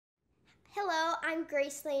I'm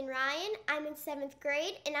Grace Lane Ryan. I'm in 7th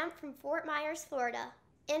grade and I'm from Fort Myers, Florida.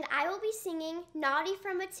 And I will be singing Naughty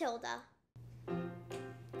from Matilda.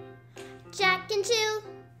 Jack and Jill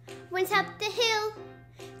went up the hill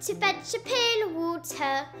to fetch a pail of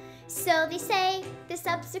water. So they say the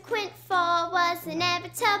subsequent fall was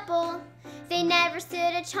inevitable. They never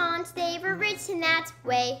stood a chance, they were written that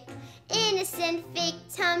way. Innocent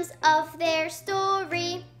victims of their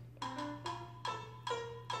story.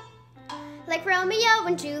 Like Romeo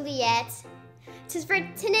and Juliet, 'twas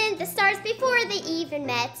written in the stars before they even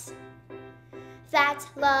met. That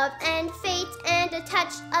love and fate and a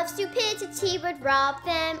touch of stupidity would rob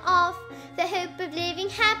them of the hope of living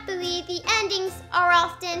happily. The endings are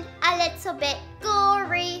often a little bit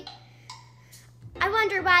gory. I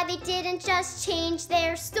wonder why they didn't just change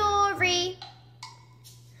their story.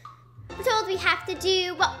 We're told we have to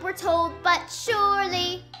do what we're told, but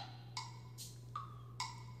surely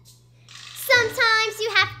sometimes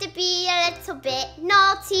you have to be a little bit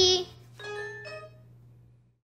naughty.